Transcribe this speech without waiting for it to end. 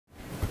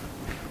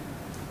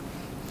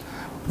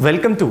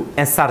Welcome to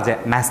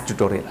SRJ Maths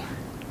Tutorial.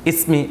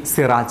 It's me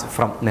Siraj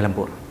from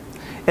Nilambur.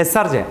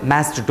 SRJ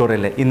Maths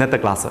Tutorial ഇന്നത്തെ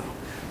class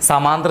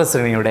സമാന്തര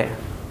ശ്രേണിയുടെ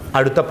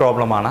അടുത്ത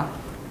പ്രോബ്ലമാണ്.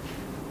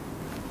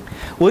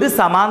 ഒരു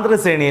സമാന്തര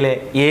ശ്രേണിയിലെ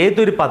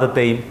ഏതൊരു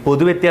പദത്തെയും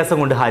പൊതുവ്യത്യാസം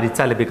കൊണ്ട്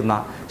ഹരിച്ചാൽ ലഭിക്കുന്ന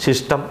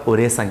ശിഷ്ടം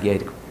ഒരേ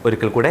സംഖ്യയായിരിക്കും.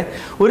 ഒരിക്കൽ കൂടെ,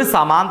 ഒരു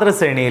സമാന്തര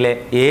ശ്രേണിയിലെ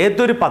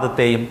ഏതൊരു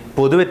പദത്തെയും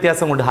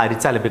പൊതുവ്യത്യാസം കൊണ്ട്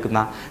ഹരിച്ചാൽ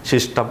ലഭിക്കുന്ന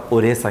ശിഷ്ടം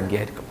ഒരേ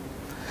സംഖ്യയായിരിക്കും.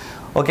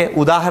 ഓക്കെ,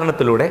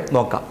 ഉദാഹരണത്തിലൂടെ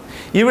നോക്കാം.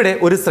 ഇവിടെ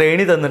ഒരു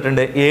ശ്രേണി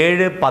തന്നിട്ടുണ്ട്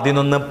 7,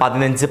 11, 15,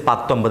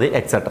 19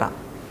 എക്സെട്ര.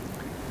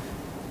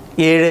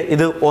 7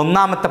 ഇത്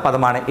ഒന്നാമത്തെ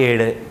പദമാണ്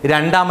 7,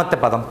 രണ്ടാമത്തെ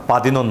പദം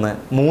 11,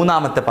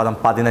 മൂന്നാമത്തെ പദം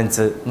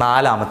 15,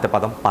 നാലാമത്തെ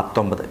പദം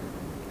 19.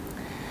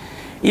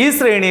 ഈ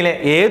ശ്രേണിയിലെ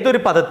ഏതൊരു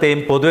പദത്തെയും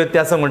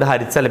പൊതുവ്യത്യാസം കൊണ്ട്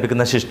ഹരിച്ചാൽ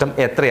ലഭിക്കുന്ന ശിഷ്ടം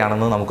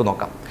എത്രയാണെന്ന് നമുക്ക്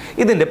നോക്കാം.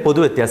 ഇതിൻ്റെ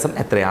പൊതുവ്യത്യാസം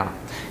എത്രയാണ്?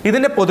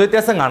 ഇതിൻ്റെ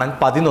പൊതുവ്യത്യാസം കാണാൻ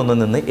 11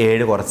 നിന്ന്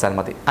 7 കുറച്ചാൽ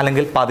മതി,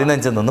 അല്ലെങ്കിൽ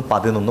 15 നിന്ന്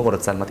 11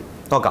 കുറച്ചാൽ മതി.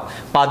 നോക്കാം,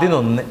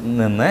 11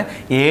 നിന്ന്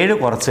 7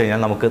 കുറച്ച്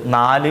കഴിഞ്ഞാൽ നമുക്ക്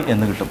 4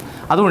 എന്ന് കിട്ടും.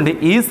 അതുകൊണ്ട്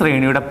ഈ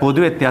ശ്രേണിയുടെ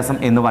പൊതുവ്യത്യാസം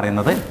എന്ന്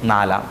പറയുന്നത്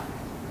 4 ആണ്.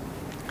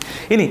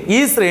 ഇനി ഈ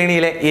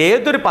ശ്രേണിയിലെ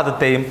ഏതൊരു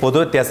പദത്തെയും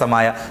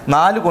പൊതുവ്യത്യാസമായ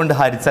 4 കൊണ്ട്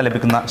ഹരിച്ചാൽ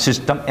ലഭിക്കുന്ന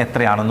ശിഷ്ടം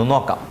എത്രയാണെന്ന്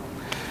നോക്കാം.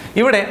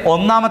 ഇവിടെ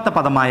ഒന്നാമത്തെ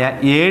പദമായ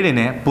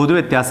 7നെ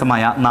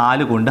പൊതുവ്യത്യാസമായ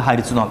 4 കൊണ്ട്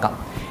ഹരിച്ചു നോക്കാം.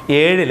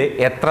 7ൽ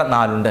എത്ര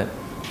 4 ഉണ്ട്?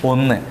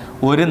 1,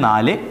 1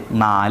 4,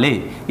 4.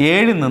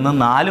 7ൽ നിന്ന്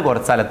 4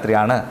 കുറച്ചാൽ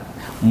എത്രയാണ്?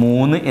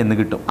 3 എന്ന്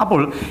കിട്ടും.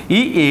 അപ്പോൾ ഈ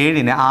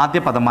 7നെ,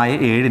 ആദ്യ പദമായ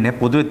 7നെ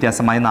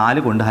പൊതുവ്യത്യാസമായ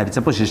 4 കൊണ്ട്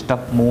ഹരിച്ചപ്പോൾ ശിഷ്ടം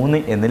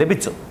 3 എന്ന്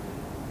ലഭിച്ചു.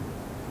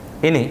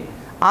 ഇനി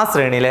ആ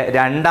ശ്രേണിയിലെ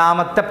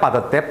രണ്ടാമത്തെ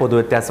പദത്തെ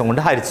പൊതുവ്യത്യാസം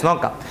കൊണ്ട് ഹരിച്ചു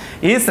നോക്കാം.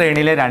 ഈ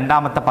ശ്രേണിയിലെ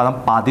രണ്ടാമത്തെ പദം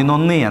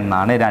 11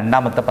 എന്നാണ്.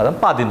 രണ്ടാമത്തെ പദം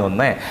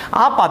 11.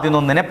 ആ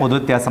 11നെ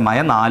പൊതുവ്യത്യാസമായ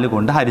 4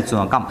 കൊണ്ട് ഹരിച്ചു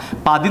നോക്കാം.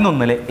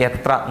 11ൽ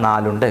എത്ര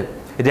 4 ഉണ്ട്?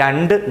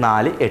 2,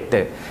 4,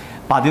 8.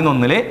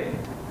 11ൽ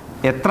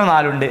എത്ര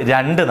 4 ഉണ്ട്?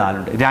 2 4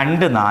 ഉണ്ട്.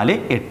 2 4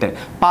 8.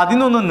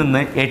 11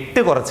 നിന്ന്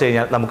 8 കുറച്ച്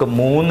കഴിഞ്ഞാൽ നമുക്ക്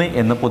 3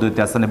 എന്ന്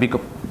പൊതുവ്യത്യാസം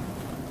ലഭിക്കും.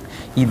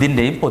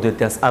 ഇതിൻ്റെയും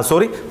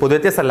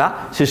പൊതുവ്യത്യാസമല്ല,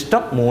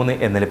 ശിഷ്ടം 3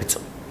 എന്ന് ലഭിച്ചു.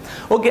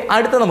 ഓക്കെ,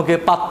 അടുത്ത നമുക്ക്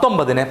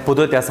 19നെ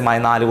പൊതുവ്യത്യാസമായ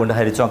 4 കൊണ്ട്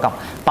ഹരിച്ചു നോക്കാം.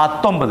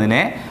 19നെ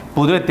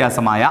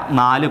പൊതുവ്യത്യാസമായ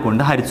 4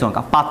 കൊണ്ട് ഹരിച്ചു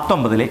നോക്കാം.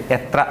 19ൽ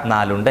എത്ര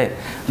 4 ഉണ്ട്?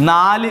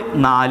 4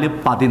 4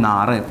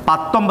 16.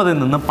 19ൽ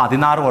നിന്ന്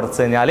 16 കുറച്ച്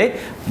കഴിഞ്ഞാൽ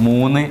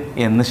 3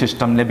 എന്ന്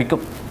ശിഷ്ടം ലഭിക്കും.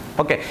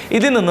 ഓക്കെ,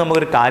 ഇതിൽ നിന്ന്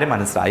നമുക്കൊരു കാര്യം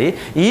മനസ്സിലായി.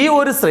 ഈ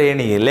ഒരു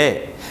ശ്രേണിയിലെ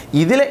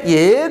ഇതിലെ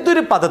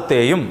ഏതൊരു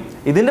പദത്തെയും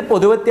ഇതിൻ്റെ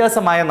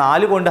പൊതുവ്യത്യാസമായ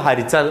 4 കൊണ്ട്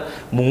ഹരിച്ചാൽ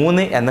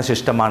 3 എന്ന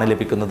ശിഷ്ടമാണ്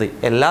ലഭിക്കുന്നത്.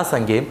 എല്ലാ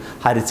സംഖ്യയും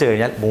ഹരിച്ചു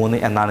കഴിഞ്ഞാൽ 3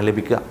 എന്നാണ്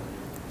ലഭിക്കുക.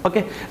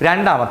 ഓക്കെ,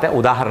 രണ്ടാമത്തെ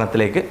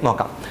ഉദാഹരണത്തിലേക്ക്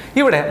നോക്കാം.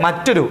 ഇവിടെ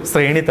മറ്റൊരു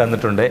ശ്രേണി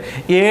തന്നിട്ടുണ്ട്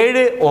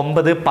 7,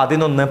 9,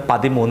 11,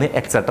 13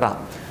 എക്സെട്ര.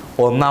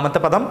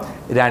 ഒന്നാമത്തെ പദം,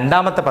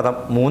 രണ്ടാമത്തെ പദം,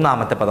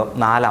 മൂന്നാമത്തെ പദം,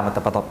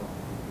 നാലാമത്തെ പദം.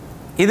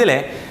 ഇതിലെ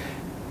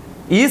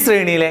ഈ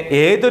ശ്രേണിയിലെ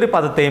ഏതൊരു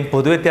പദത്തെയും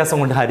പൊതുവ്യത്യാസം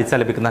കൊണ്ട് ഹരിച്ചാൽ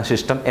ലഭിക്കുന്ന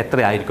ശിഷ്ടം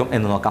എത്രയായിരിക്കും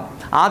എന്ന് നോക്കാം.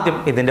 ആദ്യം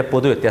ഇതിൻ്റെ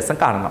പൊതുവ്യത്യാസം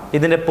കാണണം.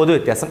 ഇതിൻ്റെ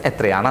പൊതുവ്യത്യാസം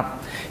എത്രയാണ്?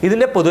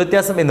 ഇതിൻ്റെ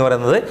പൊതുവ്യത്യാസം എന്ന്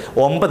പറയുന്നത്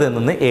 9ൽ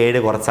നിന്ന് 7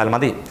 കുറച്ചാൽ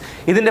മതി.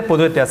 ഇതിൻ്റെ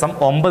പൊതുവ്യത്യാസം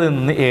 9ൽ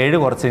നിന്ന് 7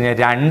 കുറച്ച് കഴിഞ്ഞാൽ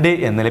 2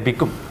 എന്ന്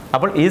ലഭിക്കും.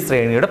 അപ്പോൾ ഈ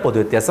ശ്രേണിയുടെ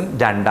പൊതുവ്യത്യാസം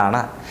 2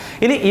 ആണ്.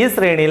 ഇനി ഈ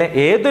ശ്രേണിയിലെ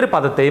ഏതൊരു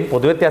പദത്തെയും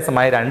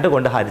പൊതുവ്യത്യാസമായ 2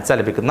 കൊണ്ട് ഹരിച്ചാൽ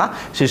ലഭിക്കുന്ന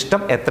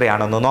ശിഷ്ടം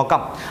എത്രയാണെന്ന്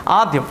നോക്കാം.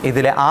 ആദ്യം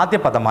ഇതിലെ ആദ്യ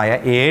പദമായ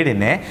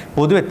 7നെ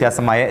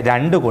പൊതുവ്യത്യാസമായ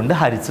 2 കൊണ്ട്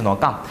ഹരിച്ച്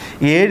നോക്കാം.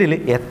 7ൽ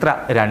എത്ര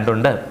 2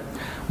 ഉണ്ട്?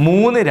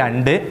 3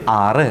 2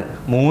 6.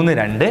 3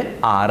 2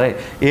 6.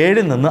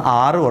 7ൽ നിന്ന്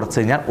 6 കുറച്ച്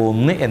കഴിഞ്ഞാൽ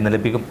 1 എന്ന്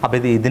ലഭിക്കും.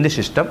 അപ്പോൾ ഇതിൻ്റെ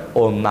ശിഷ്ടം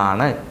 1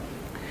 ആണ്.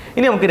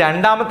 ഇനി നമുക്ക്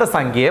രണ്ടാമത്തെ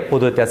സംഖ്യയെ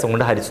പൊതുവ്യത്യാസം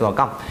കൊണ്ട് ഹരിച്ചു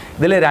നോക്കാം.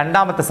 ഇതിൽ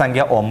രണ്ടാമത്തെ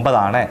സംഖ്യ 9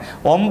 ആണ്.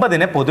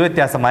 9നെ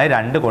പൊതുവ്യത്യാസമായ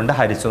 2 കൊണ്ട്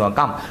ഹരിച്ചു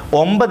നോക്കാം.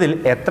 9ൽ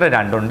എത്ര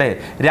 2 ഉണ്ട്?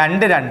 4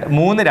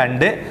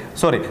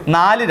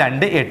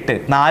 2 8.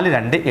 4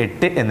 2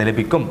 8 എന്ന്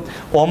ലഭിക്കും.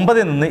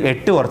 9ൽ നിന്ന്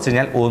 8 കുറച്ച്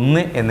കഴിഞ്ഞാൽ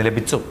 1 എന്ന്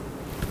ലഭിച്ചു.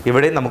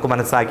 ഇവിടെ നമുക്ക്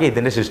മനസ്സിലാക്കി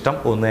ഇതിൻ്റെ ശിഷ്ടം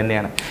 1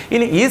 തന്നെയാണ്.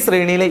 ഇനി ഈ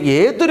ശ്രേണിയിലെ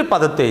ഏതൊരു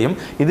പദത്തെയും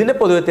ഇതിൻ്റെ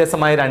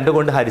പൊതുവ്യത്യാസമായ 2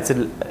 കൊണ്ട് ഹരിച്ച്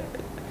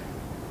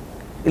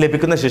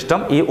ലഭിക്കുന്ന ശിഷ്ടം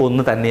ഈ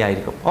 1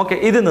 തന്നെയായിരിക്കും. ഓക്കെ,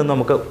 ഇതിൽ നിന്ന്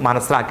നമുക്ക്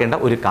മനസ്സിലാക്കേണ്ട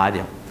ഒരു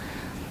കാര്യം,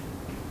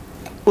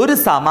 ഒരു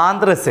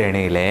സമാന്തര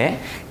ശ്രേണിയിലെ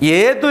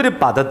ഏതൊരു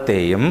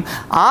പദത്തെയും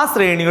ആ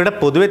ശ്രേണിയുടെ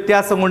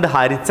പൊതുവ്യത്യാസം കൊണ്ട്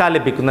ഹരിച്ചാൽ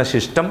ലഭിക്കുന്ന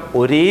ശിഷ്ടം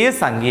ഒരേ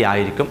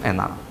സംഖ്യയായിരിക്കും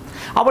എന്നാണ്.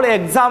 അപ്പോൾ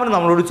എക്സാമിന്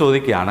നമ്മളോട്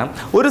ചോദിക്കുകയാണ്,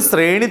 ഒരു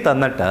ശ്രേണി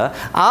തന്നിട്ട്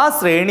ആ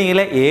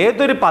ശ്രേണിയിലെ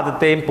ഏതൊരു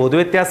പദത്തെയും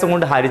പൊതുവ്യത്യാസം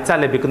കൊണ്ട് ഹരിച്ചാൽ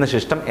ലഭിക്കുന്ന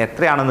ശിഷ്ടം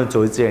എത്രയാണെന്ന്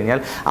ചോദിച്ചു കഴിഞ്ഞാൽ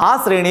ആ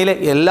ശ്രേണിയിലെ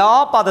എല്ലാ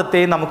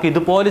പദത്തെയും നമുക്ക്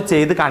ഇതുപോലെ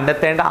ചെയ്ത്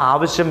കണ്ടെത്തേണ്ട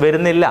ആവശ്യം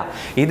വരുന്നില്ല.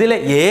 ഇതിലെ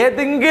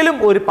ഏതെങ്കിലും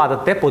ഒരു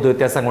പദത്തെ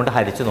പൊതുവ്യത്യാസം കൊണ്ട്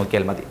ഹരിച്ചു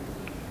നോക്കിയാൽ മതി.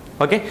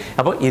 ഓക്കെ,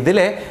 അപ്പോൾ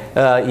ഇതിലെ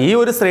ഈ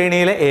ഒരു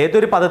ശ്രേണിയിലെ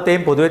ഏതൊരു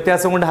പദത്തെയും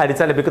പൊതുവ്യത്യാസം കൊണ്ട്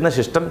ഹരിച്ചാൽ ലഭിക്കുന്ന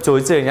ശിഷ്ടം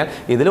ചോദിച്ചു കഴിഞ്ഞാൽ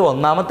ഇതിൽ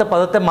ഒന്നാമത്തെ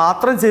പദത്തെ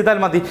മാത്രം ചെയ്താൽ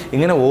മതി.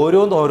 ഇങ്ങനെ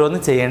ഓരോന്ന്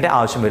ചെയ്യേണ്ട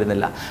ആവശ്യം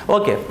വരുന്നില്ല.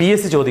 ഓക്കെ,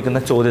 PSC ചോദിക്കുന്ന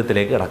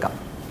ചോദ്യത്തിലേക്ക് കിടക്കാം.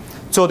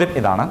 ചോദ്യം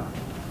ഇതാണ്: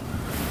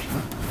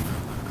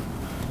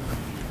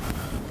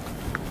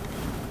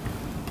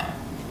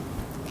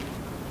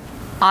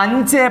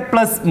 5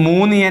 +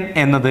 3n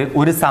എന്നത്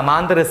ഒരു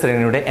സമാന്തര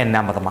ശ്രേണിയുടെ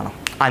n-ാം പദമാണ്.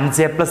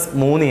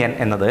 5+3n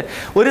എന്നത്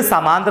ഒരു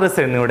സമാന്തര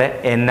ശ്രേണിയുടെ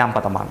n-ാം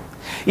പദമാണ്.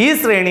 ഈ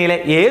ശ്രേണിയിലെ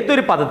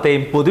ഏതൊരു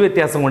പദത്തെയും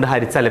പൊതുവ്യത്യാസം കൊണ്ട്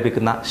ഹരിച്ചാൽ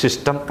ലഭിക്കുന്ന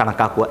ശിഷ്ടം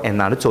കണക്കാക്കുക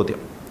എന്നാണ്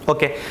ചോദ്യം.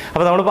 ഓക്കെ,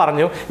 അപ്പോൾ നമ്മൾ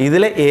പറഞ്ഞു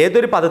ഇതിലെ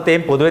ഏതൊരു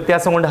പദത്തെയും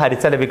പൊതുവ്യത്യാസം കൊണ്ട്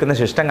ഹരിച്ചാൽ ലഭിക്കുന്ന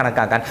ശിഷ്ടം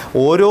കണക്കാക്കാൻ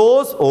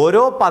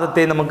ഓരോ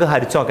പദത്തെയും നമുക്ക്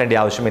ഹരിച്ചു നോക്കേണ്ട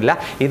ആവശ്യമില്ല.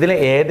 ഇതിലെ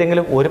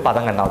ഏതെങ്കിലും ഒരു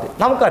പദം കണ്ടാൽ മതി.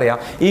 നമുക്കറിയാം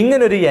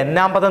ഇങ്ങനൊരു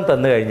n-ാം പദം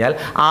തന്നു കഴിഞ്ഞാൽ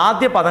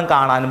ആദ്യ പദം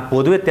കാണാനും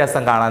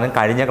പൊതുവ്യത്യാസം കാണാനും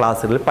കഴിഞ്ഞ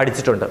ക്ലാസ്സുകളിൽ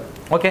പഠിച്ചിട്ടുണ്ട്.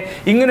 ഓക്കെ,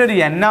 ഇങ്ങനൊരു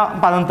n-ാം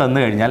പദം തന്നു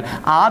കഴിഞ്ഞാൽ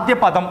ആദ്യ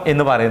പദം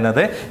എന്ന്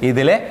പറയുന്നത്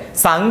ഇതിലെ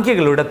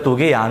സംഖ്യകളുടെ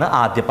തുകയാണ്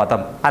ആദ്യ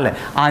പദം അല്ലെ.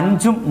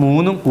 5ഉം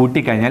 3ഉം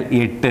കൂട്ടിക്കഴിഞ്ഞാൽ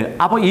 8.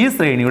 അപ്പോൾ ഈ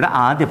ശ്രേണിയുടെ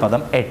ആദ്യ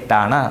പദം 8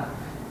 ആണ്.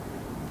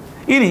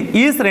 ഇനി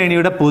ഈ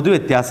ശ്രേണിയുടെ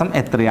പൊതുവ്യത്യാസം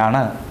എത്രയാണ്?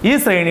 ഈ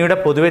ശ്രേണിയുടെ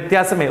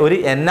പൊതുവ്യത്യാസം ഒരു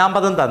n-ാം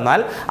പദം തന്നാൽ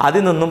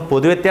അതിൽ നിന്നും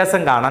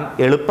പൊതുവ്യത്യാസം കാണാൻ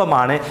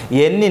എളുപ്പമാണ്.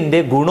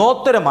 n-ന്റെ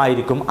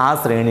ഗുണോത്തരമായിരിക്കും ആ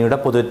ശ്രേണിയുടെ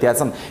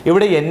പൊതുവ്യത്യാസം.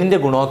 ഇവിടെ n-ന്റെ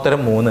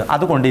ഗുണോത്തരം 3,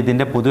 അതുകൊണ്ട്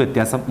ഇതിൻ്റെ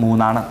പൊതുവ്യത്യാസം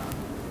 3 ആണ്.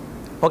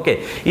 ഓക്കെ,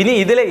 ഇനി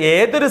ഇതിലെ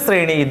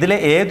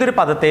ഏതൊരു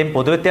പദത്തെയും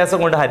പൊതുവ്യത്യാസം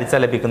കൊണ്ട്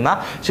ഹരിച്ചാൽ ലഭിക്കുന്ന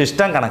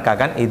ശിഷ്ടം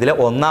കണക്കാക്കാൻ ഇതിലെ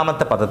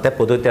ഒന്നാമത്തെ പദത്തെ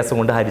പൊതുവ്യത്യാസം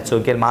കൊണ്ട് ഹരിച്ചു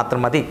നോക്കിയാൽ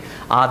മാത്രം മതി.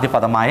 ആദ്യ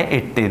പദമായ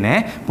 8നെ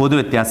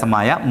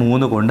പൊതുവ്യത്യാസമായ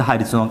 3 കൊണ്ട്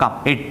ഹരിച്ചു നോക്കാം.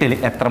 8ൽ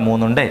എത്ര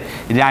 3 ഉണ്ട്?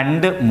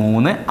 2,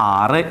 3,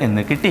 6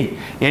 എന്ന് കിട്ടി.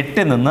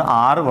 8 നിന്ന്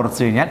 6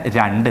 കുറച്ച് കഴിഞ്ഞാൽ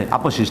 2.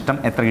 അപ്പോൾ ശിഷ്ടം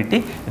എത്ര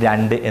കിട്ടി?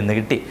 2 എന്ന്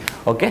കിട്ടി.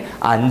 ഓക്കെ,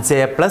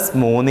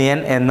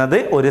 5+3n എന്നത്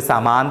ഒരു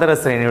സമാന്തര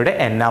ശ്രേണിയുടെ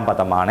n-ാം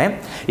പദമാണ്.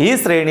 ഈ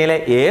ശ്രേണിയിലെ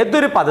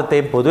ഏതൊരു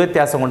പദത്തെയും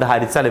പൊതുവ്യത്യാസം കൊണ്ട്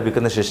ഹരിച്ചാൽ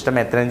ലഭിക്കുന്ന ശിഷ്ടം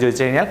എത്രയെന്ന്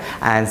ചോദിച്ചു കഴിഞ്ഞാൽ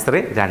ആൻസർ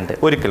 2.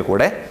 ഒരിക്കൽ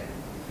കൂടെ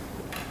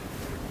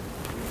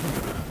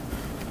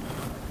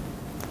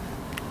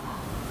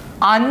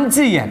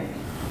 5n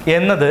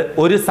എന്നത്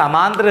ഒരു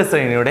സമാന്തര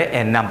ശ്രേണിയുടെ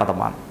n-ാം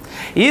പദമാണ്.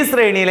 ഈ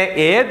ശ്രേണിയിലെ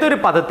ഏതൊരു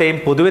പദത്തെയും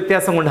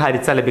പൊതുവ്യത്യാസം കൊണ്ട്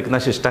ഹരിച്ചാൽ ലഭിക്കുന്ന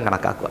ശിഷ്ടം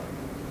കണക്കാക്കുക.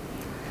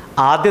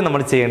 ആദ്യം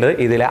നമ്മൾ ചെയ്യേണ്ടത്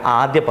ഇതിലെ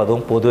ആദ്യ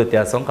പദവും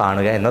പൊതുവ്യത്യാസവും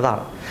കാണുക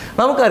എന്നതാണ്.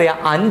 നമുക്കറിയാം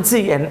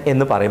 5n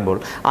എന്ന് പറയുമ്പോൾ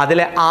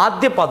അതിലെ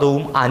ആദ്യ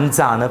പദവും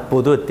 5 ആണ്,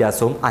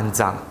 പൊതുവ്യത്യാസവും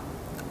 5 ആണ്.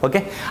 ഓക്കെ,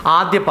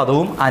 ആദ്യ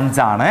പദവും 5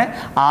 ആണ്,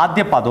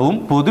 ആദ്യ പദവും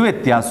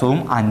പൊതുവ്യത്യാസവും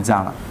 5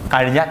 ആണ്.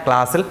 കഴിഞ്ഞ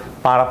ക്ലാസ്സിൽ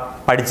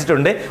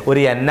പഠിച്ചിട്ടുണ്ട് ഒരു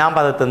n-ാം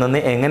പദത്തിൽ നിന്ന്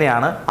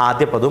എങ്ങനെയാണ്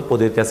ആദ്യ പദവും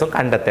പൊതുവ്യത്യാസവും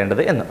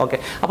കണ്ടെത്തേണ്ടത് എന്ന്. ഓക്കെ,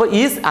 അപ്പോൾ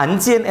ഈ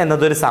 5n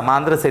എന്നതൊരു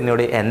സമാന്തര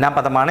ശ്രേണിയുടെ n-ാം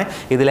പദമാണ്.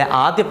 ഇതിലെ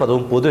ആദ്യ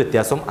പദവും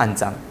പൊതുവ്യത്യാസവും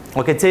 5 ആണ്.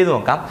 ഓക്കെ, ചെയ്തു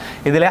നോക്കാം.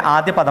 ഇതിലെ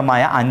ആദ്യ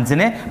പദമായ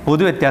 5നെ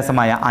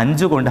പൊതുവ്യത്യാസമായ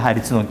 5 കൊണ്ട്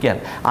ഹരിച്ചു നോക്കിയാൽ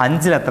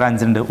 5ൽ എത്ര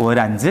 5 ഉണ്ട്? ഒരു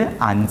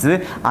 5,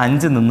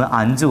 5 നിന്ന്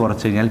 5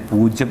 കുറച്ച് കഴിഞ്ഞാൽ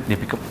 0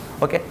 ലഭിക്കും.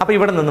 ഓക്കെ, അപ്പോൾ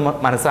ഇവിടെ നിന്ന്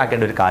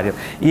മനസ്സിലാക്കേണ്ട ഒരു കാര്യം,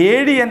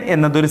 7n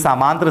എന്നതൊരു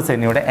സമാന്തര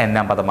ശ്രേണിയുടെ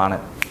n-ാം പദമാണ്.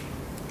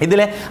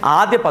 ഇതിലെ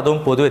ആദ്യ പദവും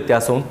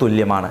പൊതുവ്യത്യാസവും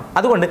തുല്യമാണ്.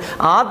 അതുകൊണ്ട്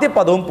ആദ്യ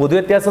പദവും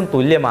പൊതുവ്യത്യാസവും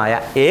തുല്യമായ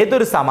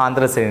ഏതൊരു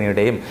സമാന്തര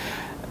ശ്രേണിയുടെയും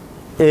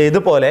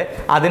ഇതുപോലെ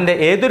അതിൻ്റെ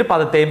ഏതൊരു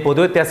പദത്തെയും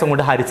പൊതുവ്യത്യാസം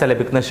കൊണ്ട് ഹരിച്ചാൽ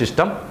ലഭിക്കുന്ന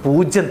ശിഷ്ടം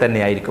 0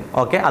 തന്നെയായിരിക്കും.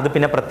 ഓക്കെ, അത്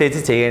പിന്നെ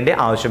പ്രത്യേകിച്ച് ചെയ്യേണ്ട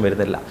ആവശ്യം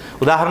വരുന്നില്ല.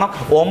 ഉദാഹരണം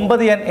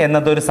 9n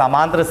എന്നതൊരു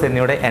സമാന്തര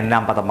ശ്രേണിയുടെ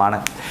n-ാം പദമാണ്.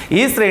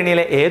 ഈ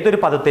ശ്രേണിയിലെ ഏതൊരു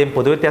പദത്തെയും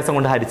പൊതുവ്യത്യാസം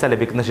കൊണ്ട് ഹരിച്ചാൽ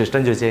ലഭിക്കുന്ന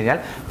ശിഷ്ടം ചോദിച്ചു കഴിഞ്ഞാൽ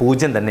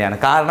 0 തന്നെയാണ്.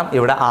 കാരണം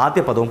ഇവിടെ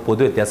ആദ്യ പദവും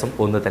പൊതുവ്യത്യാസം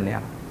 1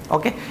 തന്നെയാണ്.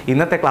 ഓക്കെ,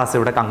 ഇന്നത്തെ ക്ലാസ്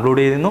ഇവിടെ കൺക്ലൂഡ്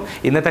ചെയ്യുന്നു.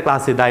 ഇന്നത്തെ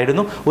ക്ലാസ്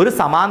ഇതായിരുന്നു. ഒരു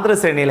സമാന്തര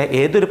ശ്രേണിയിലെ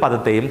ഏതൊരു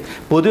പദത്തെയും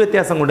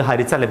പൊതുവ്യത്യാസം കൊണ്ട്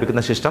ഹരിച്ചാൽ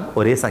ലഭിക്കുന്ന ശിഷ്ടം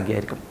ഒരേ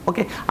സംഖ്യയായിരിക്കും.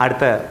 ഓക്കെ,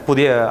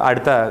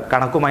 അടുത്ത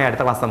കണക്കുമായി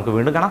അടുത്ത ക്ലാസ് നമുക്ക്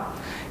വീണ്ടും കാണാം.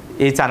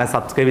 ഈ ചാനൽ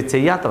സബ്സ്ക്രൈബ്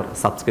ചെയ്യാത്തവർ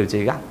സബ്സ്ക്രൈബ്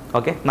ചെയ്യുക.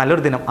 ഓക്കെ,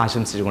 നല്ലൊരു ദിനം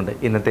ആശംസിച്ചുകൊണ്ട്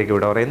ഇന്നത്തേക്ക്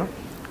ഇവിടെ പറയുന്നു.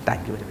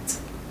 Thank you very much.